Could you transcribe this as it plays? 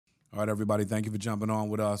All right, everybody, thank you for jumping on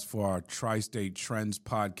with us for our Tri-State Trends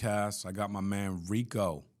podcast. I got my man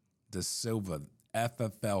Rico DaSilva,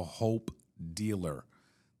 FFL Hope Dealer,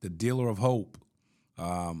 the dealer of hope,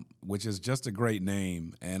 which is just a great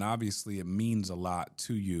name, and obviously it means a lot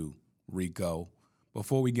to you, Rico.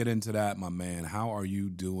 Before we get into that, my man, how are you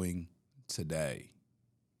doing today?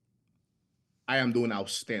 I am doing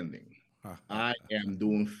outstanding. I am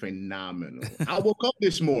doing phenomenal. I woke up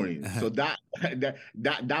this morning, so that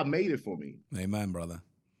made it for me. Amen, brother.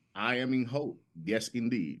 I am in hope. Yes,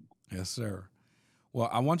 indeed. Yes, sir. Well,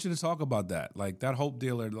 I want you to talk about that. Like that hope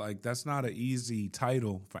dealer, like that's not an easy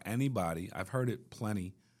title for anybody. I've heard it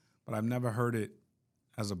plenty, but I've never heard it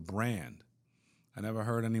as a brand. I never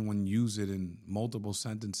heard anyone use it in multiple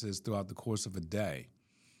sentences throughout the course of a day.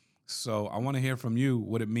 So I want to hear from you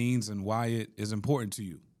what it means and why it is important to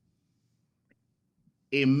you.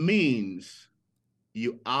 It means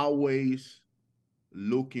you always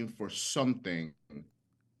looking for something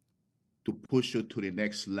to push you to the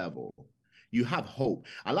next level. You have hope.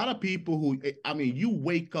 A lot of people you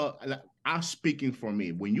wake up, I'm speaking for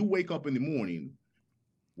me. When you wake up in the morning,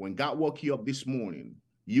 when God woke you up this morning,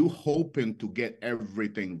 you hoping to get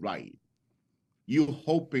everything right. You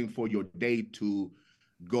hoping for your day to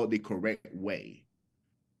go the correct way,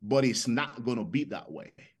 but it's not going to be that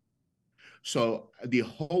way. So the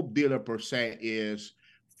hope dealer per se is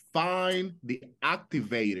find the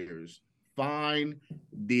activators, find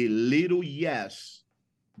the little yes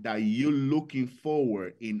that you're looking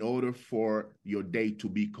forward in order for your day to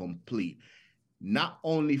be complete, not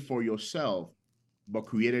only for yourself, but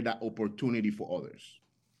created that opportunity for others.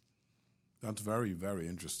 That's very, very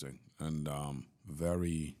interesting and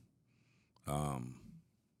very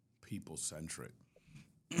people-centric,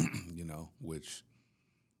 which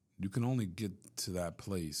you can only get to that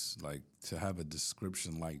place, like to have a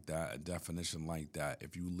description like that, a definition like that,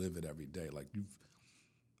 if you live it every day. Like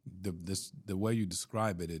the way you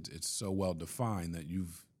describe it, it's so well defined that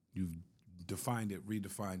you've defined it,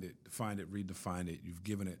 redefined it, defined it, redefined it. You've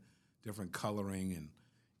given it different coloring, and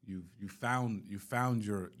you found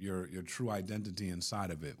your true identity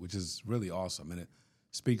inside of it, which is really awesome, and it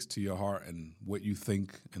speaks to your heart and what you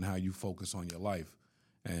think and how you focus on your life,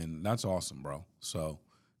 and that's awesome, bro. So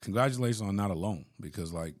congratulations on that alone,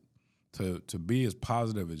 because like to be as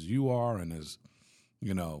positive as you are and as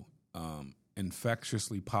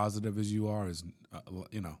infectiously positive as you are is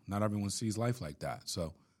not everyone sees life like that.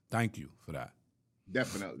 So thank you for that.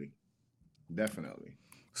 Definitely.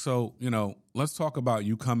 So, let's talk about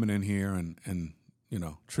you coming in here and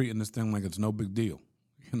treating this thing like it's no big deal.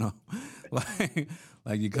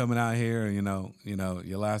 Like you're coming out here and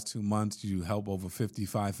your last 2 months you help over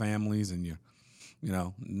 55 families, and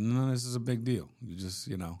none of this is a big deal. You're just,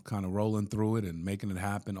 kind of rolling through it and making it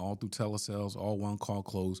happen all through telesales, all one call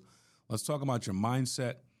close. Let's talk about your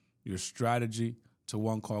mindset, your strategy to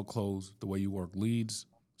one call close, the way you work leads,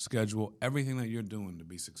 schedule, everything that you're doing to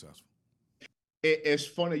be successful. It's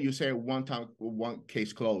funny you say one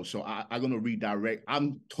case closed. So I'm going to redirect.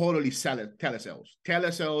 I'm totally selling telesales.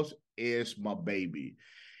 Telesales is my baby.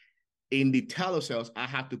 In the telesales, I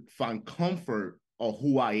have to find comfort of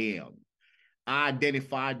who I am. I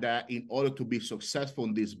identified that in order to be successful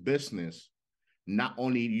in this business, not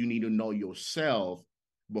only you need to know yourself,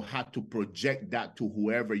 but how to project that to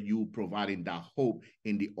whoever you providing that hope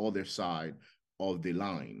in the other side of the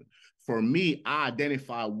line. For me, I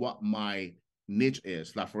identify what my niche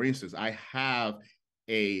is. Like, for instance, I have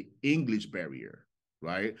a English barrier,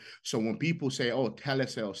 right? So when people say, oh,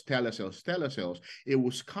 telesales, it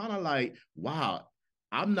was kind of like, wow,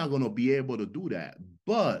 I'm not going to be able to do that.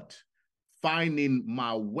 But finding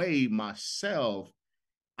my way myself,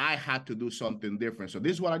 I had to do something different. So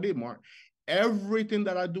this is what I did, Mark. Everything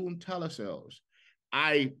that I do in telesales,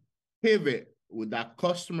 I pivot with that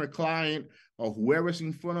customer, client, or whoever's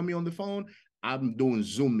in front of me on the phone. I'm doing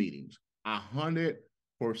Zoom meetings,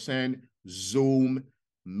 100% Zoom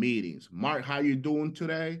meetings. Mark, how you doing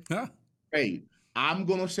today? Huh? Hey, I'm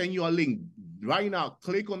going to send you a link right now.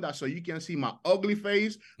 Click on that so you can see my ugly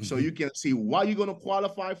face, so you can see what you're going to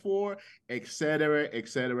qualify for, et cetera, et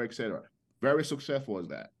cetera, et cetera. Very successful as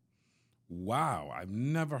that. Wow, I've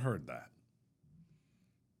never heard that.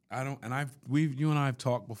 You and I have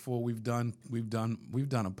talked before. We've done a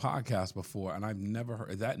podcast before, and I've never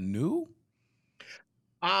heard. Is that new?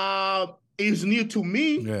 It's new to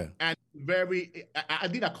me. Yeah. And I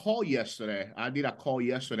did a call yesterday.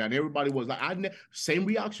 And everybody was like, same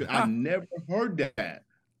reaction. I never heard that.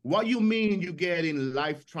 What you mean you get in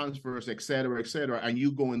life transfers, et cetera, and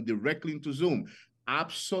you going directly into Zoom?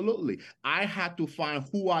 Absolutely. I had to find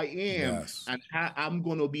who I am, yes, and how I'm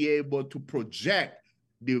going to be able to project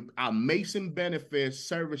the amazing benefits,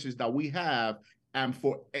 services that we have, and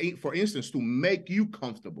for instance, to make you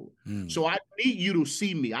comfortable. So I need you to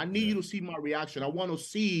see me. I need you to see my reaction. I want to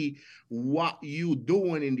see what you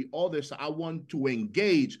doing in the other side. I want to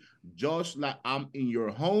engage just like I'm in your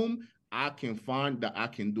home. I can find that I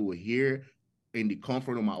can do it here in the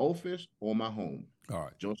comfort of my office or my home. All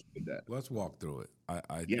right. Just with that. Let's walk through it.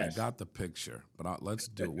 I Yes. got the picture, but let's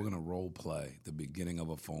do it. We're going to role play the beginning of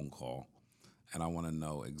a phone call, and I want to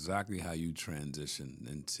know exactly how you transition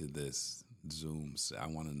into this Zoom. I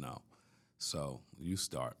want to know. So you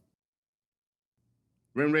start.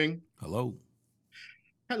 Ring, ring. Hello.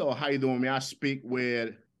 Hello, how you doing? May I speak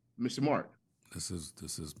with Mr. Mark? This is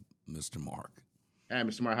Mr. Mark. Hey,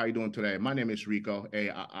 Mr. Mark, how you doing today? My name is Rico. Hey,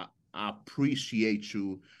 I appreciate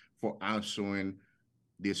you for answering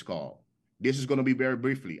this call. This is going to be very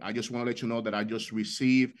briefly. I just want to let you know that I just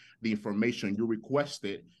received the information you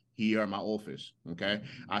requested here in my office. Okay.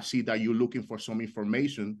 I see that you're looking for some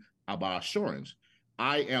information about assurance.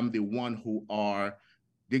 I am the one who are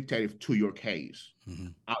dictative to your case.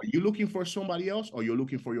 Are you looking for somebody else, or you're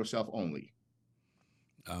looking for yourself only?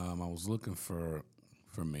 I was looking for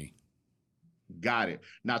me. Got it.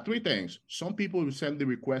 Now, three things. Some people send the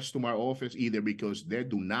request to my office either because they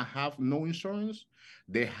do not have no insurance,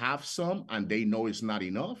 they have some and they know it's not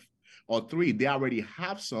enough, or three, they already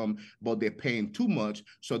have some, but they're paying too much,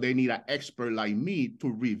 so they need an expert like me to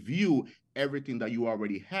review everything that you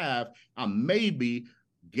already have and maybe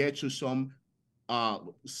get you some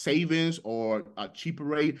savings or a cheaper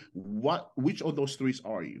rate. Which of those three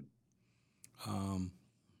are you? I'm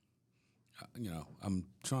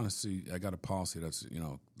trying to see. I got a policy that's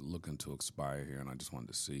looking to expire here, and I just wanted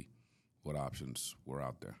to see what options were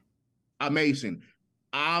out there. Amazing.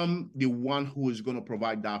 I'm the one who is going to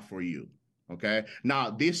provide that for you. Okay. Now,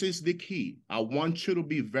 this is the key. I want you to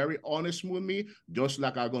be very honest with me, just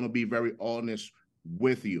like I'm going to be very honest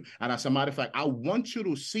with you. And as a matter of fact, I want you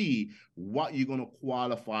to see what you're going to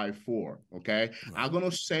qualify for. Okay. Right. I'm going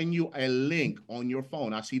to send you a link on your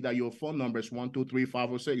phone. I see that your phone number is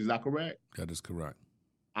 123-506. Is that correct? That is correct.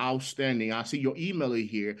 Outstanding. I see your email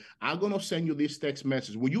here. I'm going to send you this text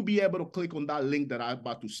message. Will you be able to click on that link that I'm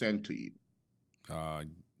about to send to you?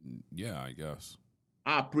 Yeah, I guess.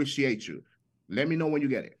 I appreciate you. Let me know when you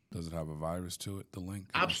get it. Does it have a virus to it, the link?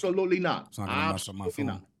 Absolutely not. It's not going to mess up my phone?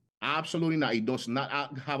 Not. Absolutely not. It does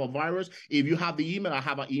not have a virus. If you have the email, I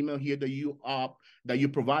have an email here that you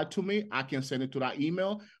provide to me. I can send it to that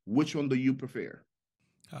email. Which one do you prefer?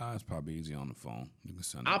 It's probably easy on the phone. You can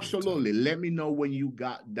send it. Absolutely. Let me know when you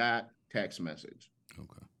got that text message.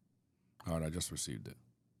 Okay. All right. I just received it.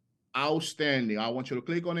 Outstanding. I want you to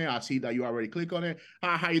click on it. I see that you already click on it.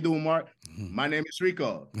 Hi, how you doing, Mark? My name is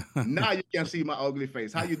Rico. Now you can see my ugly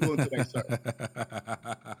face. How you doing today, sir?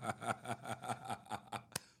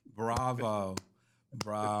 Bravo.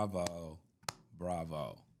 Bravo.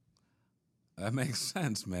 Bravo. That makes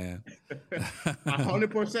sense, man.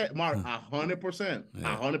 100%, Mark. 100%.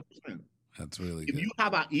 Yeah. 100%. That's really good. If you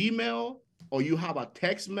have an email or you have a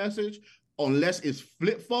text message, unless it's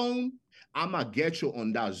flip phone, I'm going to get you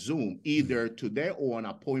on that Zoom either today or an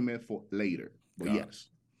appointment for later. But yes.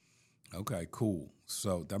 Okay, cool.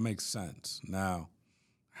 So that makes sense. Now,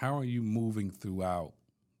 how are you moving throughout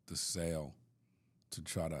the sale to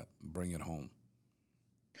try to bring it home?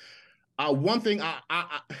 One thing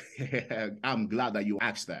I'm glad that you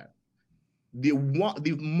asked that. The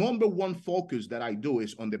number one focus that I do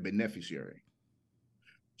is on the beneficiary.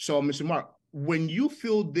 So, Mr. Mark, when you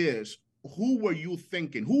feel this, who were you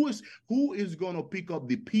thinking? Who is going to pick up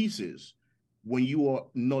the pieces when you are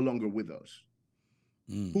no longer with us?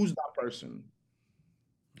 Who's that person?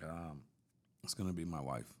 It's going to be my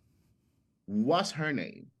wife. What's her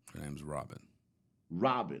name? Her name's Robin.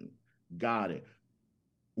 Robin. Got it.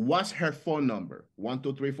 What's her phone number?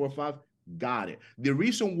 12345. Got it. The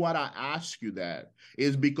reason why I ask you that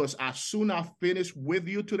is because as soon as I finish with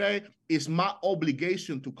you today, it's my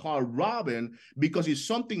obligation to call Robin, because if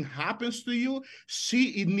something happens to you,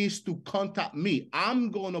 she needs to contact me.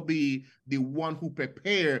 I'm going to be the one who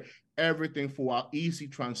prepare everything for our easy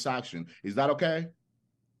transaction. Is that okay?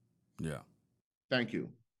 Yeah. Thank you.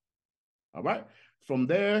 All right. From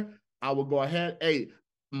there, I will go ahead. Hey,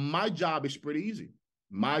 my job is pretty easy.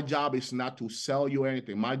 My job is not to sell you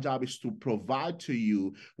anything. My job is to provide to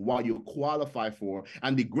you what you qualify for.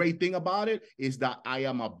 And the great thing about it is that I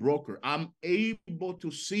am a broker. I'm able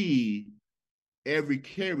to see every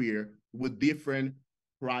carrier with different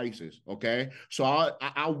prices, okay? So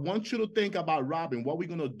I want you to think about, Robin, what we're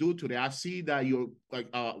going to do today. I see that your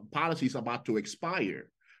policy is about to expire,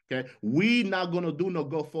 okay? We're not going to do no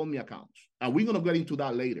GoFundMe accounts. And we're going to get into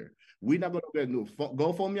that later. We're not going to get new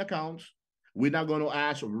GoFundMe accounts. We're not going to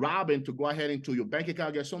ask Robin to go ahead into your bank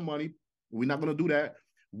account, get some money. We're not going to do that.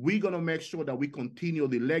 We're going to make sure that we continue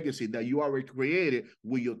the legacy that you already created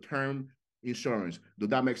with your term insurance. Does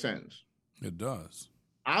that make sense? It does.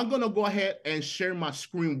 I'm going to go ahead and share my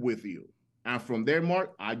screen with you. And from there,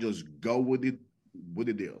 Mark, I just go with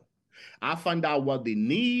the deal. I find out what they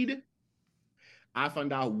need. I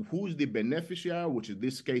find out who's the beneficiary, which in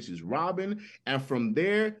this case is Robin. And from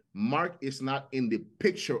there, Mark is not in the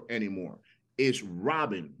picture anymore. It's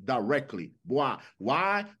Robin directly. Why?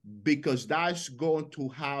 Why? Because that's going to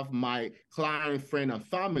have my client, friend, and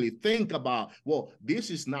family think about, well, this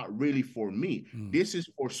is not really for me. This is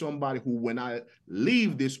for somebody who, when I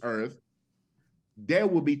leave this earth, they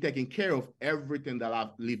will be taking care of everything that I've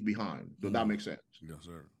left behind. Does that make sense? Yes,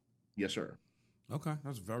 sir. Yes, sir. Okay,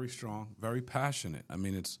 that's very strong, very passionate. I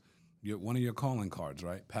mean, it's one of your calling cards,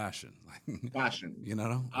 right? Passion. Passion. You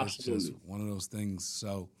know, absolutely. It's just one of those things.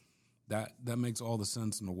 So that makes all the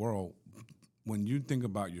sense in the world. When you think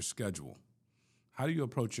about your schedule, how do you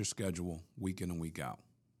approach your schedule week in and week out?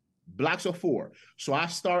 Blocks of 4. So I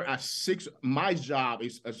start at 6. My job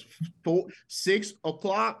is 6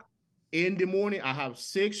 o'clock in the morning. I have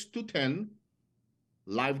 6 to 10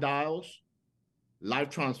 live dials, live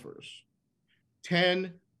transfers.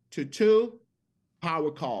 10 to 2, power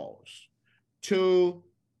calls. 2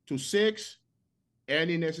 to 6,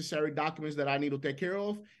 any necessary documents that I need to take care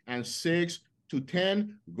of. And 6 to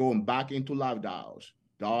 10, going back into live dials.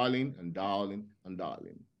 Darling and darling and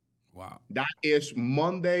darling. Wow. That is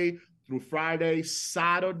Monday through Friday,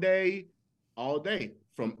 Saturday, all day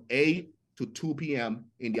from 8 to 2 p.m.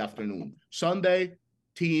 in the afternoon. Sunday,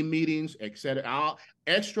 team meetings, etc.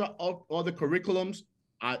 Extra other curriculums,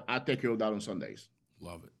 I take care of that on Sundays.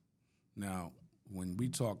 Love it. Now, when we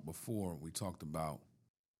talked before, we talked about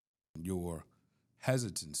your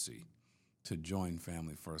hesitancy to join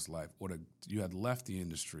Family First Life, or you had left the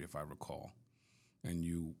industry, if I recall, and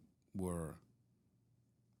you were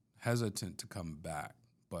hesitant to come back,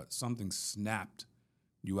 but something snapped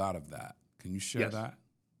you out of that. Can you share that?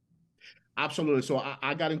 Absolutely. So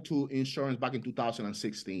I got into insurance back in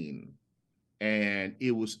 2016. And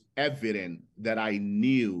it was evident that I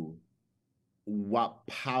knew what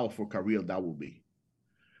powerful career that would be.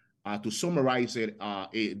 To summarize it,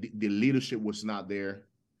 the leadership was not there.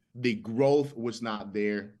 The growth was not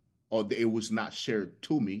there, or it was not shared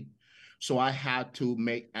to me. So I had to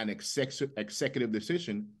make an executive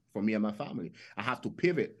decision for me and my family. I have to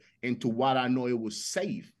pivot into what I know it was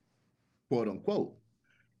safe, quote unquote,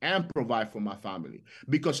 and provide for my family.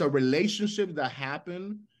 Because a relationship that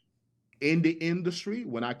happened in the industry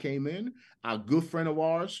when I came in, a good friend of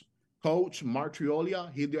ours, Coach Mark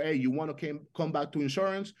Triolia, hey, you want to come back to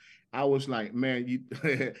insurance? I was like, man,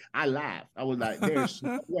 I laughed. I was like, there's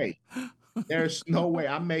no way. There's no way.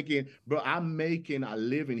 I'm making a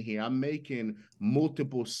living here. I'm making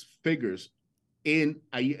multiple figures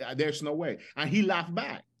there's no way. And he laughed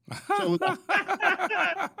back. So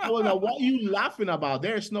I was like, what are you laughing about?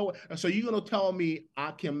 There's no way. So you're going to tell me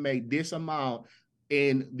I can make this amount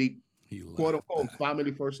in the quote unquote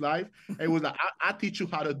Family First Life? It was like, I teach you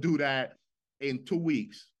how to do that in 2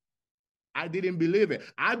 weeks. I didn't believe it.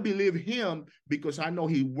 I believe him because I know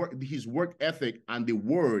his work ethic and the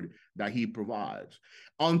word that he provides.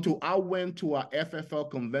 Until I went to a FFL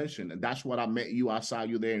convention, and that's what I met you. I saw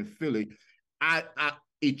you there in Philly.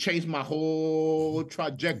 It changed my whole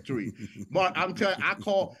trajectory. But I'm telling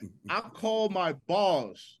you, I called my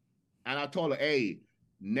boss and I told her, hey,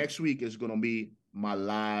 next week is gonna be my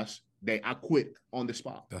last day. I quit on the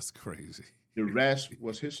spot. That's crazy. The rest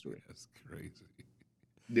was history. That's crazy.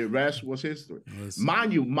 The rest was history. Listen.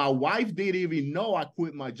 Mind you, my wife didn't even know I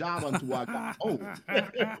quit my job until I got home.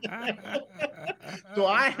 So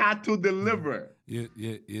I had to deliver. You're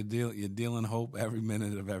dealing hope every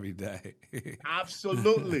minute of every day.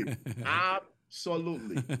 Absolutely.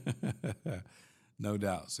 Absolutely. No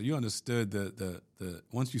doubt. So you understood the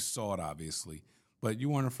once you saw it, obviously, but you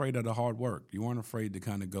weren't afraid of the hard work. You weren't afraid to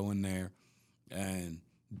kind of go in there and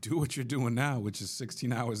do what you're doing now, which is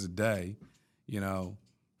 16 hours a day,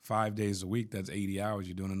 5 days a week. That's 80 hours.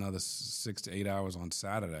 You're doing another 6 to 8 hours on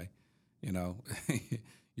Saturday.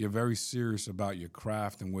 You're very serious about your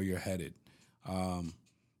craft and where you're headed.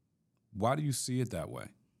 Why do you see it that way?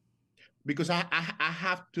 Because I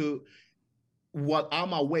have to. While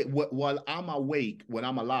I'm awake, when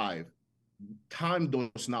I'm alive, time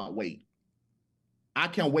does not wait. I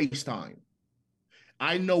can't waste time.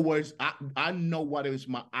 I know what is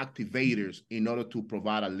my activators in order to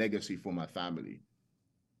provide a legacy for my family.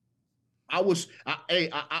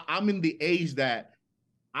 I'm in the age that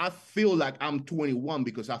I feel like I'm 21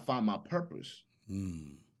 because I found my purpose.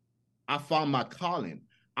 I found my calling.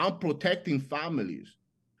 I'm protecting families.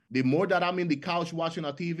 The more that I'm in the couch watching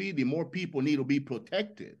a TV, the more people need to be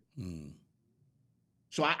protected.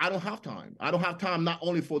 So I don't have time. I don't have time not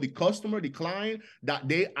only for the customer, the client, that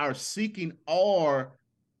they are seeking our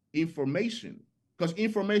information, because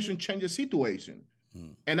information changes situation.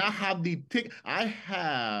 And I have the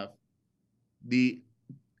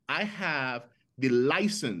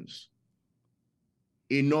license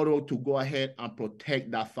in order to go ahead and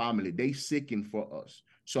protect that family. They seeking for us.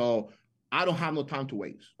 So I don't have no time to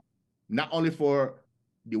waste. Not only for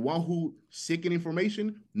the one who seeking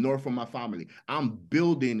information, nor for my family. I'm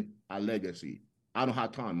building a legacy. I don't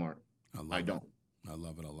have time, Mark. I don't. I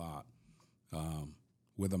love it a lot.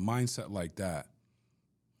 With a mindset like that,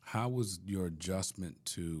 how was your adjustment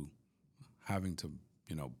to having to,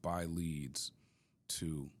 buy leads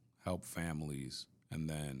to help families, and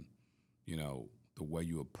then, the way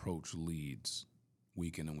you approach leads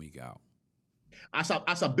week in and week out?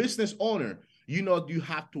 As a business owner, you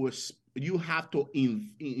have to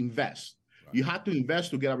invest. Right. You have to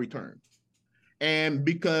invest to get a return. And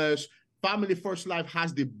because Family First Life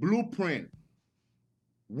has the blueprint,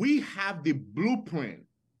 we have the blueprint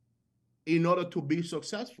in order to be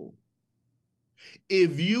successful.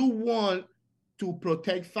 If you want to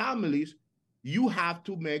protect families, you have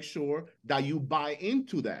to make sure that you buy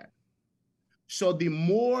into that. So the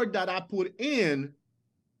more that I put in,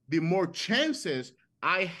 the more chances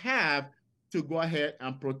I have to go ahead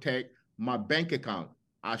and protect my bank account,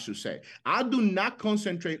 I should say. I do not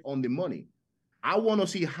concentrate on the money. I want to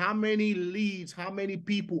see how many leads, how many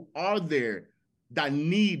people are there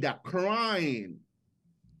that crying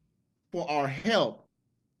for our help.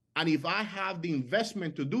 And if I have the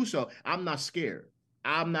investment to do so, I'm not scared.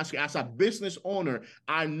 I'm not scared. As a business owner,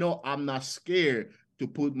 I know I'm not scared to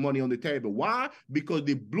put money on the table. Why? Because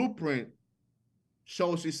the blueprint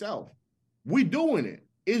shows itself. We're doing it.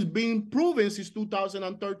 It's been proven since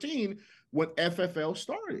 2013 when FFL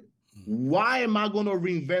started. Why am I going to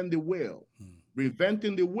reinvent the wheel?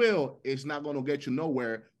 Reinventing the wheel is not going to get you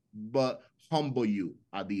nowhere, but humble you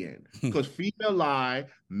at the end. Because females lie,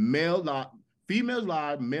 male lie,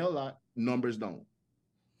 numbers don't.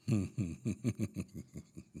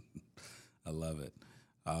 I love it.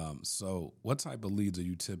 So what type of leads are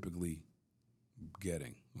you typically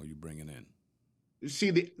getting or you bringing in?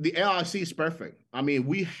 See, the LLC is perfect. I mean,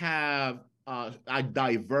 we have a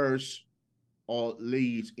diverse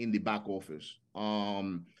leads in the back office.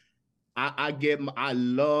 I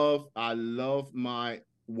love my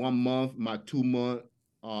 1 month, my 2 month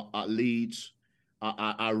leads.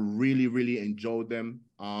 I really, really enjoy them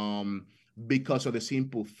because of the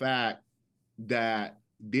simple fact that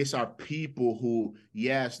these are people who,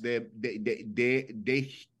 yes, they've been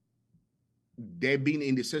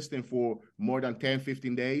in the system for more than 10,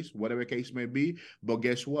 15 days, whatever case may be. But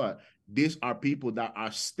guess what? These are people that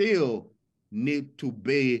are still need to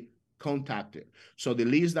be contacted. So the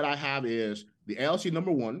leads that I have is the LLC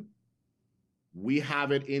number 1. We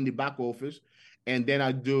have it in the back office. And then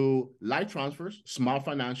I do light transfers, smart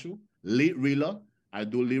financial, lead reeler. I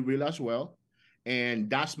do lead reeler as well. And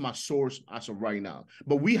that's my source as of right now.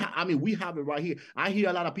 But we have it right here. I hear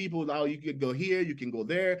a lot of people, oh, you can go here, you can go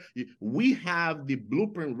there. We have the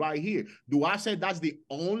blueprint right here. Do I say that's the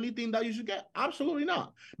only thing that you should get? Absolutely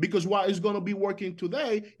not. Because while it's going to be working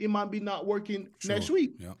today, it might be not working next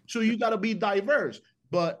week. Yeah. So you got to be diverse.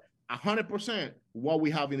 But 100% what we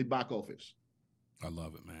have in the back office. I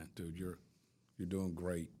love it, man. Dude, you're doing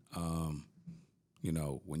great.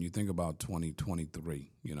 When you think about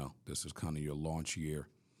 2023, this is kind of your launch year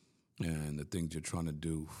and the things you're trying to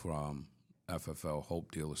do from FFL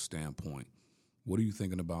Hope Dealer standpoint. What are you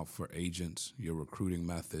thinking about for agents, your recruiting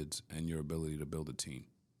methods, and your ability to build a team?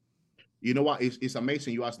 You know what? It's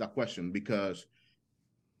amazing you asked that question because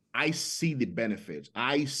I see the benefits.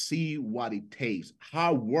 I see what it takes.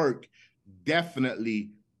 Hard work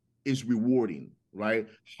definitely is rewarding, right?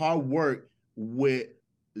 Hard work will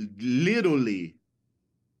literally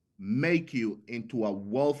make you into a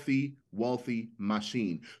wealthy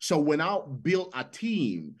machine. So when I build a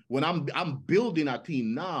team, when I'm building a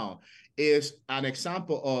team now, is an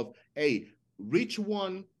example of, hey, reach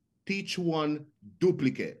one, teach one,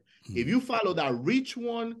 duplicate. If you follow that reach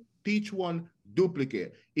one, teach one,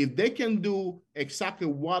 duplicate, if they can do exactly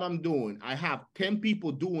what I'm doing, I have 10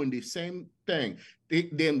 people doing the same thing,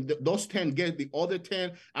 then those 10 get the other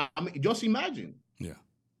 10. I mean, just imagine. Yeah.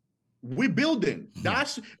 We're building.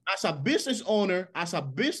 That's as a business owner,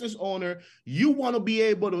 you want to be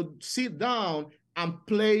able to sit down and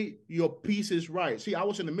play your pieces right. See, I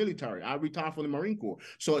was in the military. I retired from the Marine Corps.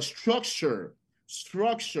 So a structure,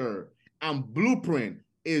 and blueprint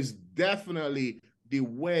is definitely the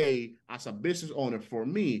way as a business owner for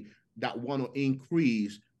me that want to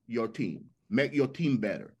increase your team, make your team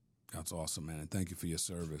better. That's awesome, man. And thank you for your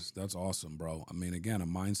service. That's awesome, bro. I mean, again, a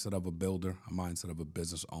mindset of a builder, a mindset of a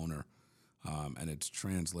business owner, and it's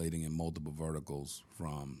translating in multiple verticals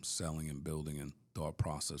from selling and building and thought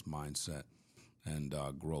process, mindset, and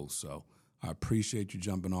growth. So I appreciate you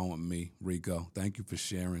jumping on with me, Rico. Thank you for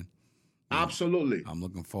sharing. Absolutely. I'm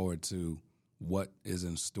looking forward to what is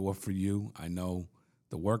in store for you. I know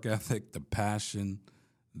the work ethic, the passion,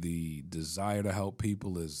 the desire to help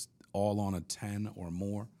people is all on a 10 or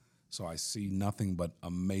more. So I see nothing but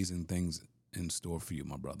amazing things in store for you,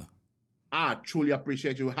 my brother. I truly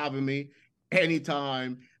appreciate you having me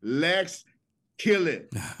anytime. Let's kill it.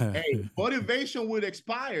 Hey, motivation would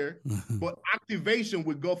expire, but activation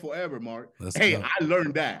would go forever, Mark. Let's hey, go. I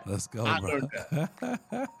learned that. Let's go, I bro. learned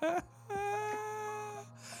that.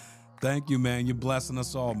 Thank you, man. You're blessing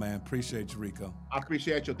us all, man. Appreciate you, Rico. I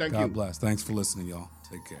appreciate you. Thank you. God bless. Thanks for listening, y'all.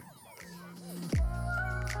 Take care.